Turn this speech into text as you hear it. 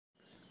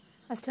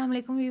Assalamu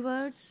alaikum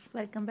viewers,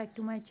 welcome back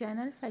to my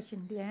channel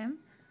Fashion Glam.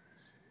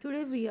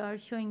 Today we are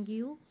showing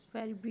you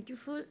very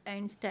beautiful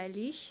and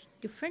stylish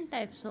different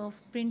types of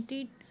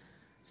printed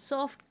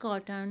soft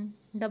cotton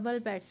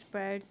double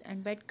bedspreads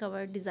and bed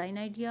cover design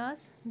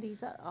ideas.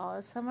 These are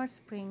all summer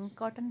spring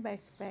cotton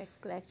bedspreads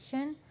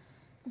collection.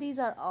 These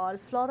are all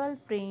floral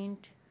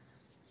print,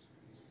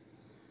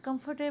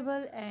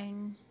 comfortable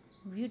and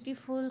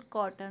beautiful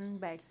cotton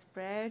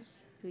bedspreads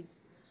with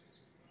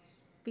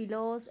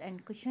pillows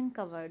and cushion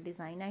cover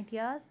design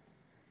ideas.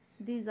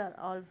 These are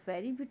all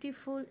very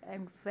beautiful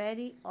and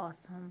very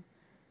awesome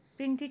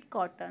printed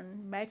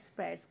cotton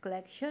bedspreads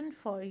collection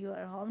for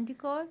your home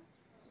decor.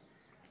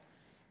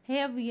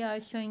 Here we are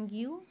showing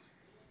you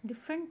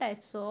different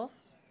types of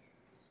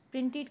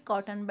printed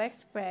cotton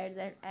bedspreads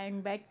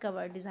and bed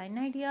cover design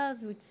ideas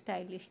with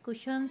stylish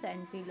cushions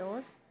and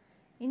pillows.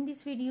 In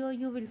this video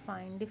you will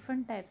find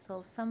different types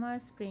of summer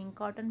spring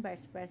cotton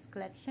bedspreads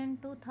collection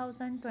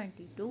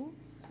 2022.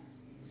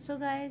 So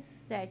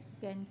guys, that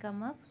you can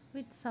come up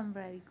with some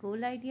very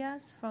cool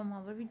ideas from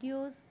our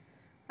videos.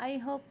 I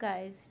hope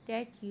guys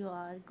that you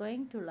are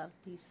going to love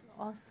this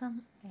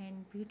awesome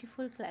and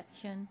beautiful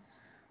collection.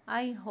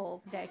 I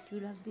hope that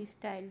you love these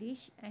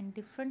stylish and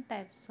different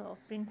types of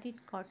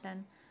printed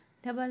cotton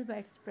double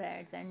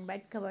bedspreads and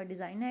bed cover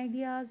design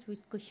ideas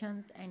with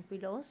cushions and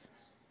pillows.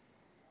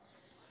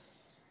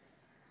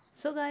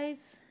 So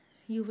guys,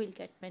 you will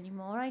get many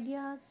more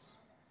ideas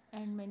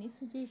and many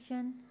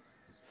suggestions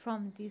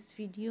from this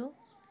video.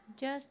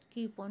 Just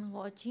keep on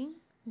watching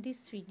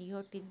this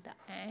video till the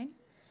end.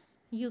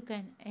 You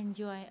can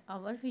enjoy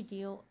our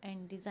video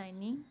and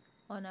designing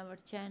on our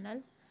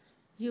channel.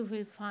 You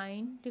will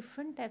find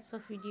different types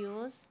of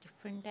videos,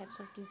 different types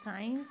of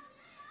designs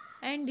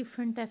and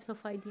different types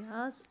of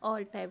ideas,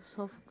 all types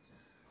of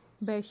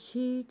bed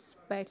sheets,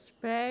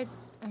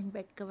 bedspreads and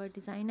bed cover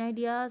design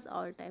ideas,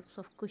 all types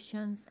of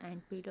cushions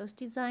and pillows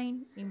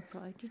design,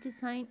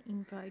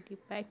 embroidery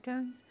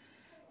patterns,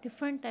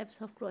 different types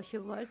of crochet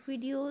work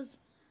videos,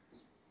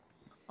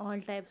 all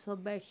types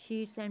of bed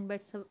sheets and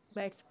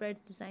bedspread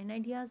design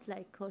ideas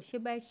like crochet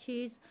bed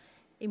sheets,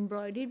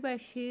 embroidered bed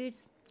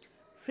sheets,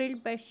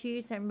 frilled bed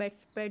sheets and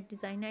bedspread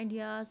design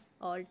ideas,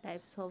 all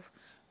types of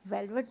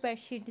velvet bed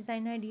sheet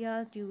design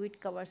ideas,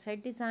 duvet cover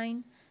set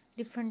design,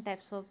 different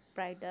types of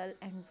bridal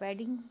and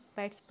wedding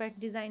bedspread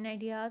design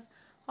ideas,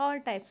 all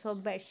types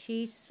of bed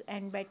sheets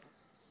and bed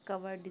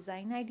cover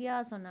design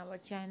ideas on our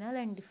channel,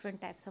 and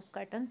different types of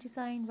curtains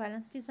design,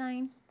 valance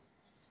design,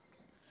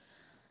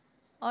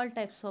 all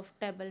types of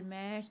table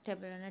mats,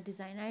 table runner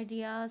design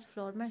ideas,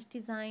 floor mats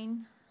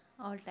design,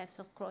 all types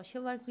of crochet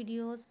work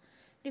videos,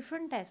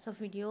 different types of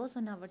videos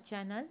on our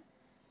channel.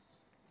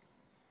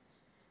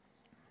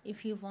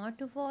 If you want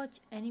to watch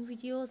any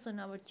videos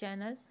on our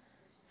channel,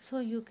 so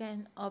you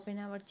can open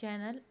our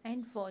channel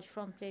and watch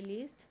from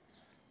playlist.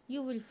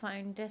 You will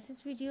find dresses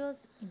videos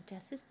in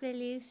dresses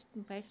playlist,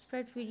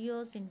 bedspread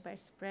videos in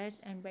bedspreads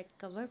and bed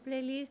cover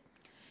playlist,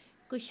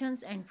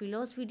 cushions and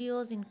pillows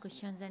videos in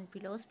cushions and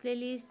pillows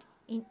playlist.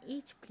 In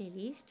each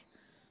playlist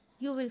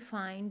you will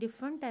find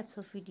different types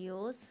of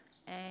videos,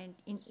 and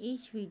in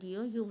each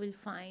video you will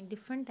find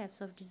different types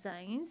of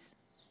designs.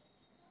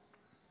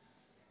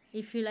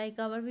 If you like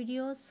our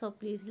videos, so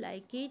please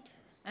like it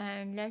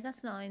and let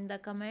us know in the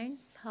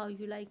comments how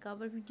you like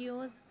our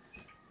videos.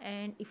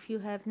 And if you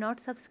have not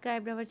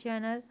subscribed our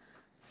channel,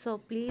 so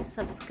please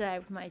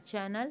subscribe my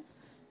channel.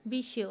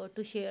 Be sure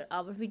to share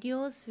our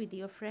videos with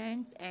your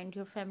friends and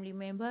your family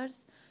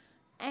members,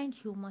 and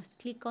you must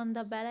click on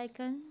the bell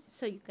icon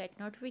so you get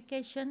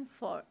notification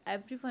for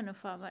every one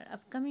of our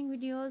upcoming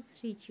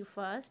videos reach you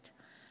first.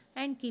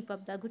 And keep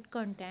up the good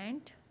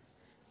content.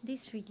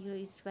 This video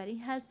is very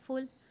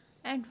helpful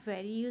and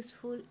very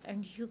useful,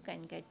 and you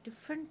can get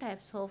different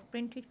types of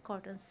printed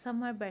cotton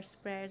summer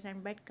bedspreads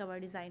and bed cover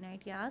design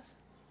ideas.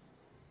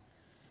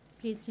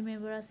 Please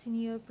remember us in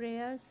your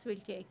prayers. We'll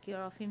take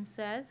care of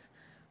himself.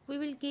 We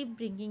will keep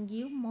bringing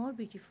you more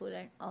beautiful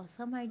and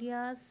awesome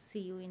ideas. See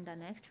you in the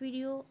next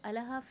video.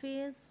 Allah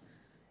Hafiz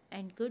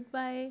and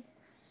goodbye.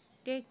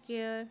 Take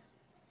care.